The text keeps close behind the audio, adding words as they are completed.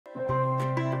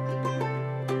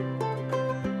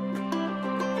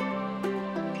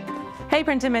Hey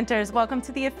Print and Minters, welcome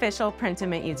to the official Print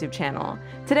and Mint YouTube channel.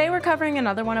 Today we're covering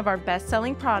another one of our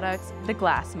best-selling products, the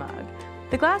glass mug.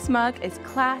 The glass mug is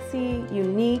classy,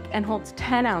 unique, and holds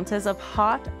 10 ounces of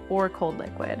hot or cold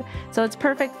liquid. So it's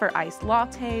perfect for iced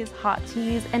lattes, hot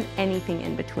teas, and anything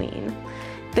in between.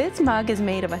 This mug is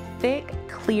made of a thick,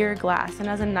 clear glass and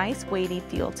has a nice weighty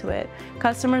feel to it.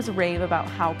 Customers rave about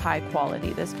how high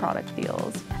quality this product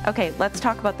feels. Okay, let's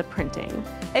talk about the printing.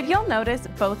 If you'll notice,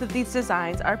 both of these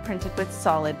designs are printed with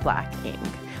solid black ink.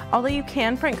 Although you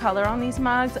can print color on these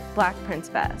mugs, black prints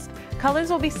best. Colors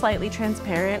will be slightly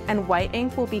transparent and white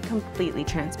ink will be completely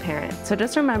transparent, so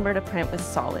just remember to print with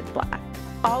solid black.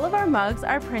 All of our mugs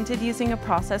are printed using a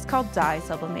process called dye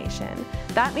sublimation.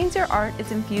 That means your art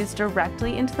is infused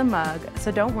directly into the mug,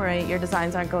 so don't worry, your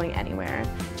designs aren't going anywhere.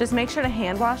 Just make sure to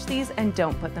hand wash these and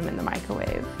don't put them in the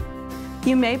microwave.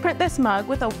 You may print this mug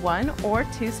with a one- or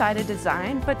two-sided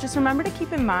design, but just remember to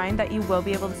keep in mind that you will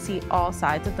be able to see all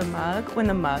sides of the mug when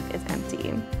the mug is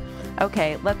empty.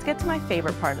 Okay, let's get to my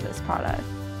favorite part of this product.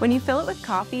 When you fill it with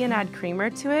coffee and add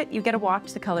creamer to it, you get to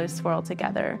watch the colors swirl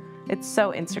together. It's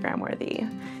so Instagram worthy.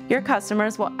 Your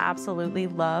customers will absolutely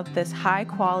love this high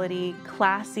quality,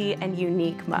 classy, and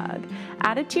unique mug.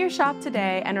 Add it to your shop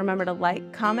today and remember to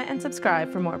like, comment, and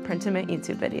subscribe for more Print and Mint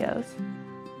YouTube videos.